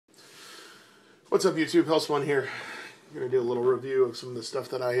What's up, YouTube? Hellspawn here. I'm going to do a little review of some of the stuff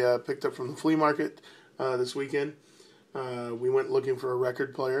that I picked up from the flea market this weekend. We went looking for a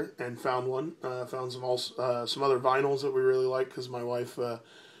record player and found one. Found some other vinyls that we really like because my wife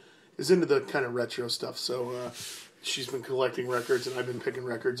is into the kind of retro stuff. So she's been collecting records, and I've been picking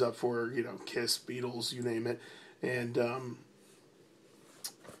records up for her, Kiss, Beatles, you name it. And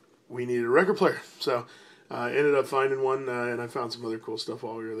we needed a record player. So I ended up finding one, and I found some other cool stuff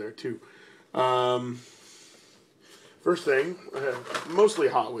while we were there, too. First thing, mostly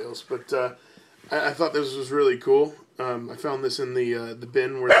Hot Wheels, but I thought this was really cool. I found this in the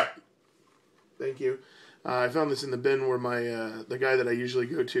bin where. Thank you. I found this in the bin where the guy that I usually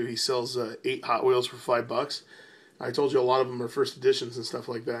go to, he sells 8 Hot Wheels for $5. I told you a lot of them are first editions and stuff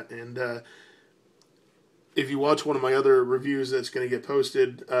like that. And if you watch one of my other reviews that's going to get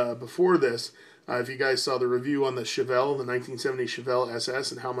posted before this, if you guys saw the review on the Chevelle, the 1970 Chevelle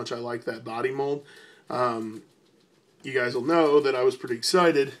SS, and how much I like that body mold, you guys will know that I was pretty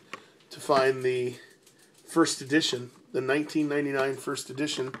excited to find the first edition, the 1999 first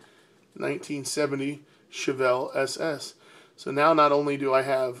edition, 1970 Chevelle SS. So now not only do I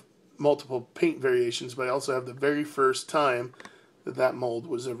have multiple paint variations, but I also have the very first time that mold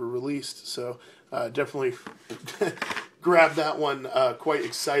was ever released. So definitely grabbed that one quite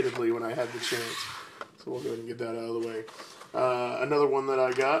excitedly when I had the chance. So we'll go ahead and get that out of the way. Another one that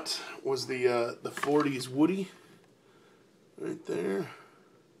I got was the 40s Woody. Right there.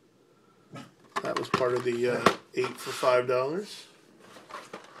 That was part of the 8 for $5.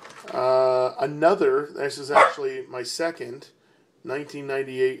 This is actually my second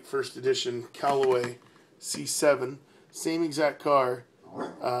 1998 first edition Callaway C7. Same exact car,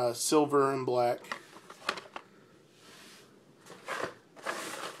 silver and black.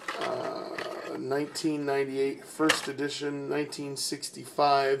 1998 first edition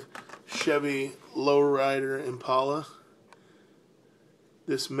 1965 Chevy Lowrider Impala.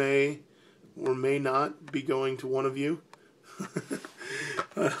 This may or may not be going to one of you.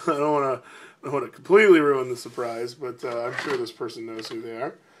 I don't want to completely ruin the surprise, but I'm sure this person knows who they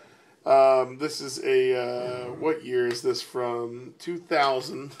are. This is a what year is this from?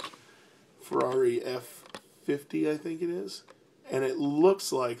 2000 Ferrari F50, I think it is, and it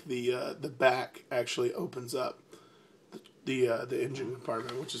looks like the back actually opens up the engine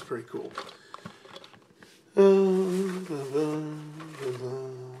compartment, which is pretty cool.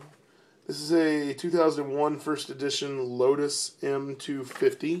 This is a 2001 first edition Lotus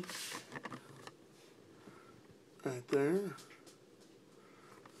M250. Right there.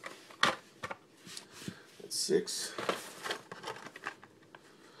 That's 6.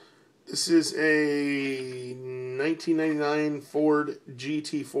 This is a 1999 Ford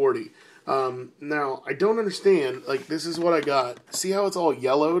GT40. Now, I don't understand. Like, this is what I got. See how it's all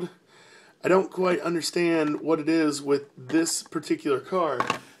yellowed? I don't quite understand what it is with this particular car,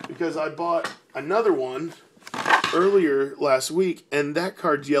 because I bought another one earlier last week, and that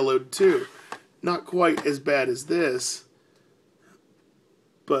card's yellowed too. Not quite as bad as this,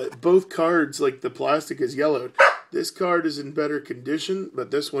 but both cards, like the plastic is yellowed. This card is in better condition, but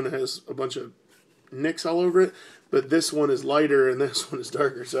this one has a bunch of nicks all over it. But this one is lighter and this one is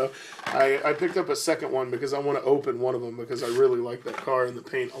darker. So I picked up a second one because I want to open one of them because I really like that car and the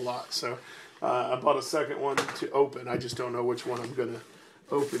paint a lot. So I bought a second one to open. I just don't know which one I'm going to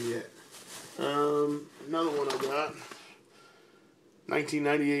open yet. Another one I got.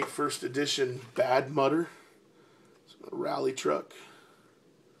 1998 first edition Bad Mutter. It's a rally truck.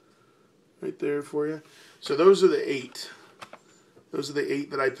 Right there for you. So those are the 8. Those are the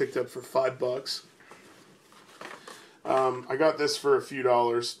 8 that I picked up for $5. I got this for a few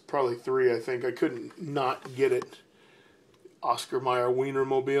dollars, probably $3, I think. I couldn't not get it. Oscar Mayer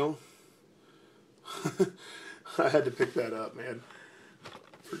Wienermobile. I had to pick that up, man,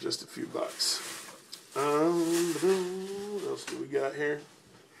 for just a few bucks. What else do we got here?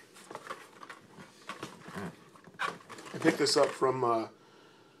 I picked this up from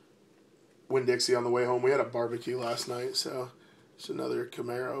Winn-Dixie on the way home. We had a barbecue last night, so it's another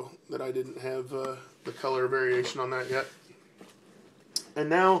Camaro that I didn't have the color variation on that yet. And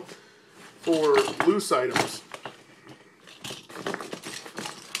now for loose items.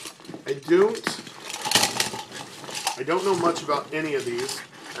 I don't know much about any of these,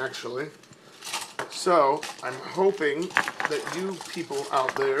 actually. So I'm hoping that you people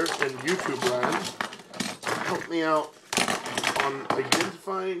out there in YouTube land help me out on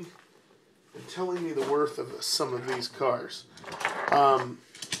identifying and telling me the worth of some of these cars.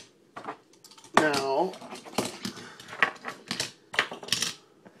 Now,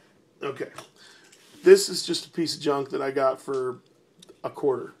 okay, this is just a piece of junk that I got for a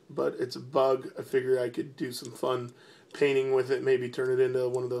quarter, but it's a bug. I figure I could do some fun painting with it, maybe turn it into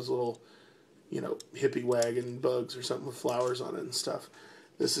one of those little, you know, hippie wagon bugs or something with flowers on it and stuff.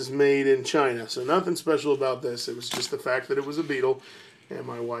 This is made in China, so nothing special about this. It was just the fact that it was a Beetle, and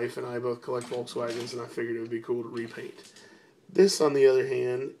my wife and I both collect Volkswagens, and I figured it would be cool to repaint. This, on the other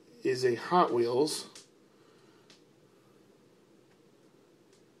hand, is a Hot Wheels.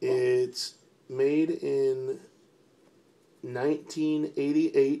 It's made in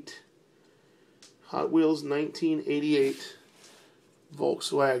 1988. Hot Wheels 1988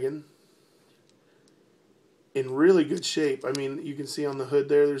 Volkswagen. In really good shape. I mean, you can see on the hood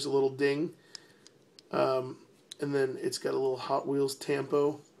there's a little ding. And then it's got a little Hot Wheels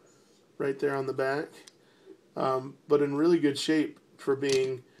tampo right there on the back. But in really good shape for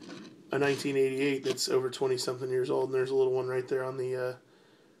being a 1988 that's over 20-something years old. And there's a little one right there on the,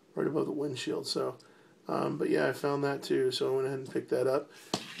 right above the windshield. So, but yeah, I found that too. So I went ahead and picked that up.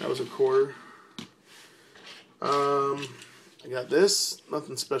 That was a quarter. I got this.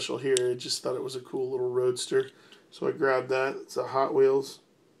 Nothing special here. I just thought it was a cool little roadster. So I grabbed that. It's a Hot Wheels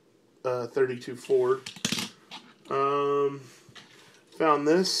 32 Ford. Found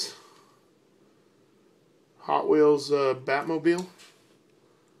this. Hot Wheels Batmobile.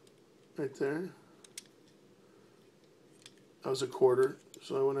 Right there. That was a quarter.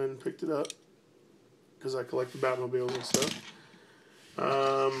 So I went in and picked it up. Because I collect the Batmobiles and stuff.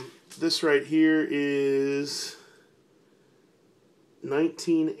 This right here is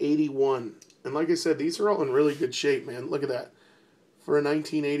 1981. And like I said, these are all in really good shape, man. Look at that. For a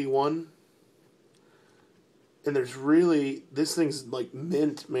 1981. And there's really, this thing's like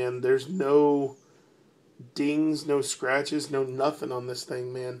mint, man. There's no dings, no scratches, no nothing on this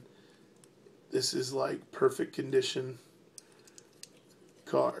thing, man. This is like perfect condition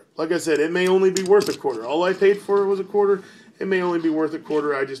car. Like I said, it may only be worth a quarter. All I paid for it was a quarter. It may only be worth a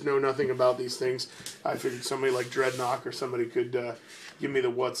quarter. I just know nothing about these things. I figured somebody like Dreadnought or somebody could give me the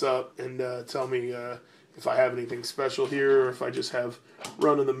what's up and tell me if I have anything special here or if I just have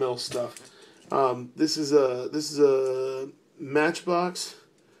run-of-the-mill stuff. This is a Matchbox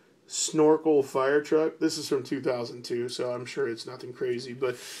Snorkel fire truck. This is from 2002, so I'm sure it's nothing crazy,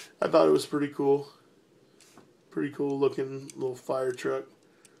 but I thought it was pretty cool. Pretty cool looking little fire truck.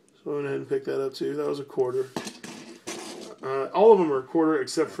 So I went ahead and picked that up too. That was a quarter. All of them are a quarter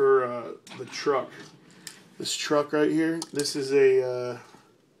except for the truck. This truck right here. This is a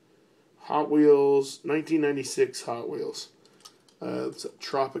Hot Wheels 1996 Hot Wheels. It's a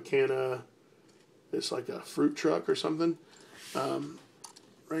Tropicana. It's like a fruit truck or something.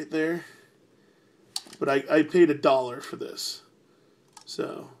 Right there. But I paid $1 for this.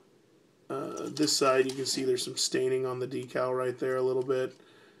 So this side you can see there's some staining on the decal right there a little bit.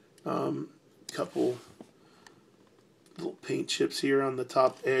 Couple little paint chips here on the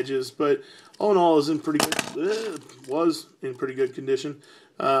top edges, but all in all is in pretty good. Was in pretty good condition.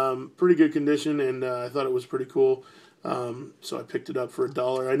 Pretty good condition, and I thought it was pretty cool. So I picked it up for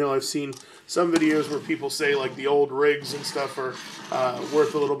 $1. I know I've seen some videos where people say like the old rigs and stuff are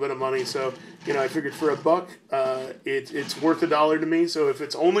worth a little bit of money. So you know, I figured for $1, it's worth $1 to me. So if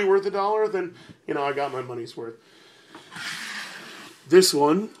it's only worth $1, then you know I got my money's worth. This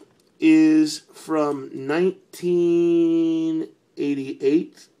one is from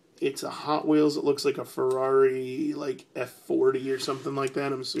 1988. It's a Hot Wheels. It looks like a Ferrari, like F40 or something like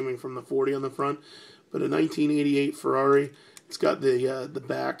that. I'm assuming from the 40 on the front. But a 1988 Ferrari. It's got the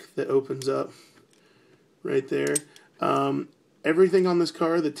back that opens up right there. Everything on this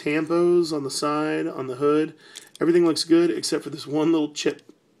car, the tampos on the side, on the hood, everything looks good except for this one little chip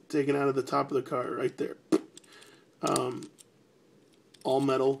taken out of the top of the car right there. All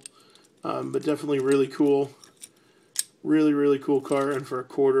metal. But definitely really cool. Really, really cool car, and for a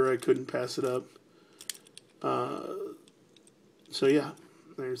quarter I couldn't pass it up. So yeah,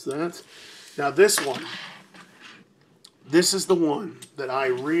 there's that. Now this one, this is the one that I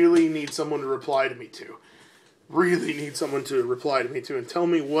really need someone to reply to me to. Really need someone to reply to me to and tell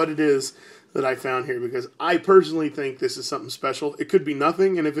me what it is that I found here, because I personally think this is something special. It could be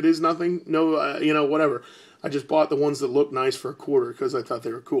nothing, and if it is nothing, no, you know, whatever. I just bought the ones that look nice for a quarter because I thought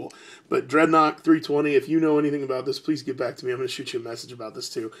they were cool. But Dreadnought 320, if you know anything about this, please get back to me. I'm going to shoot you a message about this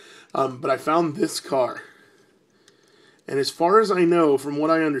too. But I found this car. And as far as I know, from what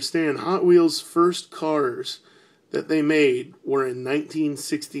I understand, Hot Wheels' first cars that they made were in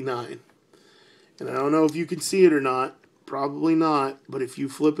 1969. And I don't know if you can see it or not. Probably not. But if you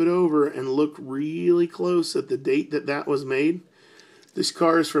flip it over and look really close at the date that that was made, this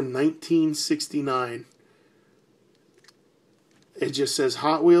car is from 1969. It just says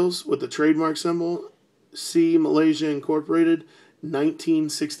Hot Wheels with the trademark symbol, C Malaysia Incorporated,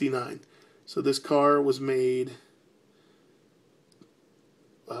 1969. So this car was made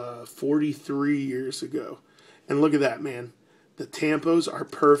 43 years ago. And look at that, man. The tampos are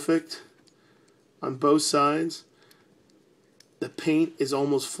perfect on both sides. The paint is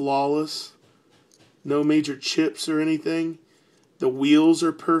almost flawless. No major chips or anything. The wheels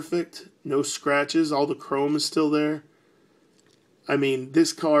are perfect. No scratches. All the chrome is still there. I mean,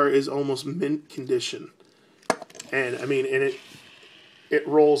 this car is almost mint condition. And I mean, and it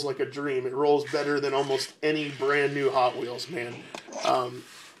rolls like a dream. It rolls better than almost any brand new Hot Wheels, man.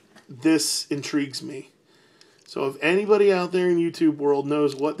 This intrigues me. So if anybody out there in YouTube world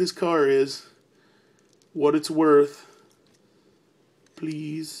knows what this car is, what it's worth,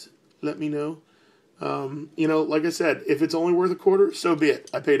 please let me know. You know, like I said, if it's only worth a quarter, so be it.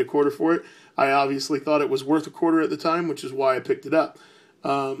 I paid a quarter for it. I obviously thought it was worth a quarter at the time, which is why I picked it up.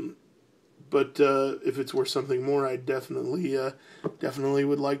 But if it's worth something more, I definitely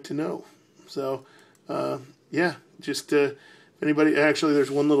would like to know. So, yeah, just anybody. Actually,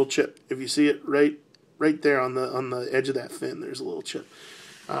 there's one little chip. If you see it right there on the edge of that fin, there's a little chip.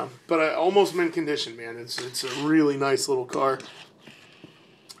 But I almost mint condition, man. It's a really nice little car.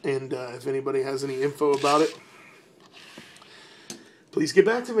 And if anybody has any info about it, please get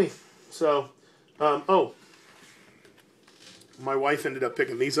back to me. So, oh, my wife ended up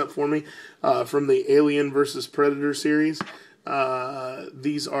picking these up for me from the Alien vs. Predator series.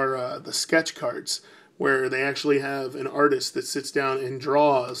 These are the sketch cards where they actually have an artist that sits down and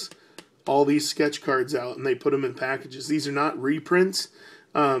draws all these sketch cards out, and they put them in packages. These are not reprints.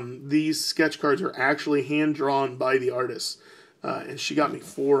 These sketch cards are actually hand-drawn by the artist. And she got me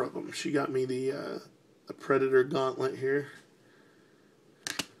 4 of them. She got me the Predator Gauntlet here.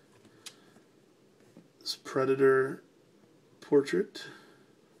 This Predator Portrait.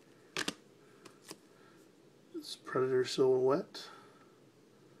 This Predator Silhouette.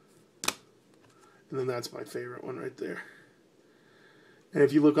 And then that's my favorite one right there. And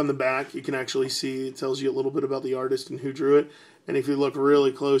if you look on the back, you can actually see, it tells you a little bit about the artist and who drew it. And if you look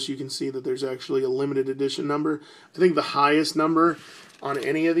really close, you can see that there's actually a limited edition number. I think the highest number on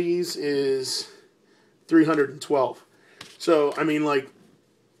any of these is 312. So, I mean, like,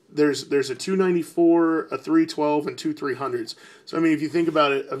 there's a 294, a 312, and 2 300s. So, I mean, if you think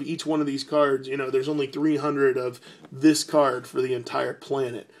about it, of each one of these cards, you know, there's only 300 of this card for the entire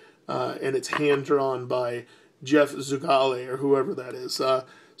planet. And it's hand-drawn by Jeff Zugale or whoever that is. So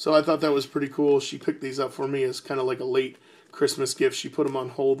I thought that was pretty cool. She picked these up for me as kind of like a late Christmas gift. She put them on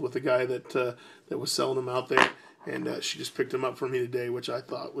hold with the guy that was selling them out there, and she just picked them up for me today, which I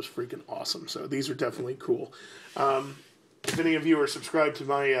thought was freaking awesome. So these are definitely cool. If any of you are subscribed to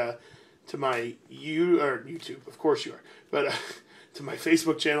my YouTube, of course you are, but to my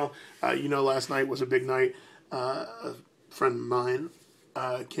Facebook channel, you know, last night was a big night. A friend of mine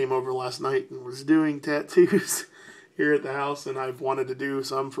came over last night and was doing tattoos here at the house, and I've wanted to do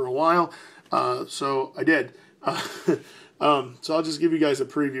some for a while, so I did. So I'll just give you guys a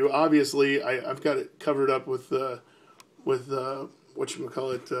preview. Obviously, I've got it covered up with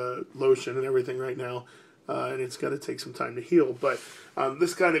whatchamacallit, lotion and everything right now, and it's got to take some time to heal. But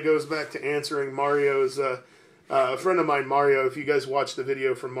this kind of goes back to answering Mario's, a friend of mine, Mario, if you guys watched the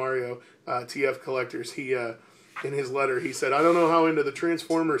video from Mario, TF Collectors, he, in his letter, he said, I don't know how into the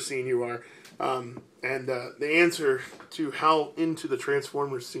Transformers scene you are. And the answer to how into the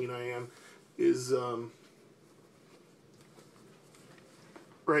Transformers scene I am is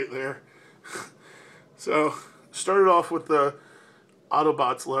right there. So, started off with the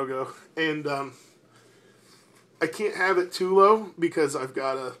Autobots logo, and I can't have it too low because I've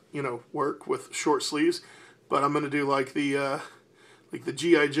got to, you know, work with short sleeves, but I'm going to do like the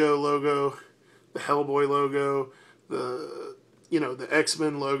G.I. Joe logo, the Hellboy logo, the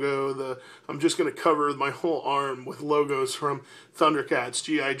X-Men logo. I'm just going to cover my whole arm with logos from Thundercats,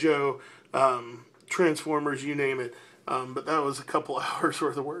 G.I. Joe, Transformers, you name it. But that was a couple hours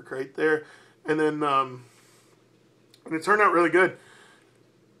worth of work right there. And then, and it turned out really good.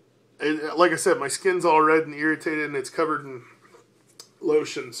 Like I said, my skin's all red and irritated, and it's covered in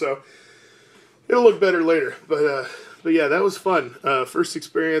lotion, so it'll look better later. But yeah, that was fun. First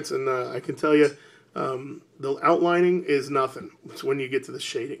experience, and I can tell you, the outlining is nothing. It's when you get to the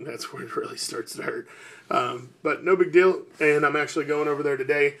shading, that's where it really starts to hurt. But no big deal, and I'm actually going over there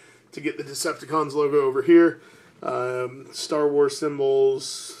today to get the Decepticons logo over here, Star Wars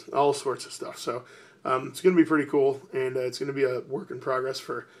symbols, all sorts of stuff. So it's going to be pretty cool, and it's going to be a work in progress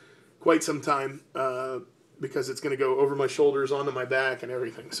for quite some time, because it's going to go over my shoulders, onto my back, and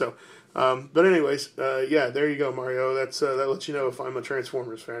everything. So, but anyways, yeah, there you go, Mario. That lets you know if I'm a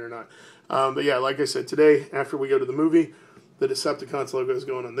Transformers fan or not. But yeah, like I said, today, after we go to the movie, the Decepticons logos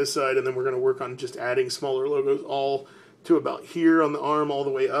going on this side, and then we're going to work on just adding smaller logos all to about here on the arm all the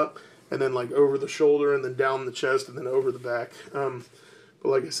way up, and then like over the shoulder, and then down the chest, and then over the back. But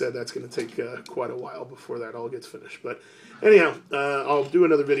like I said, that's going to take quite a while before that all gets finished. But anyhow, I'll do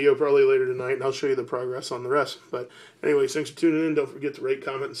another video probably later tonight, and I'll show you the progress on the rest. But anyways, thanks for tuning in. Don't forget to rate,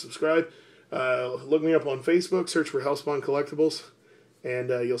 comment, and subscribe. Look me up on Facebook. Search for Hellspawn Collectibles. And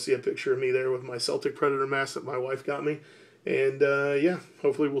you'll see a picture of me there with my Celtic Predator mask that my wife got me. And yeah,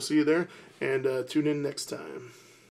 hopefully we'll see you there. And tune in next time.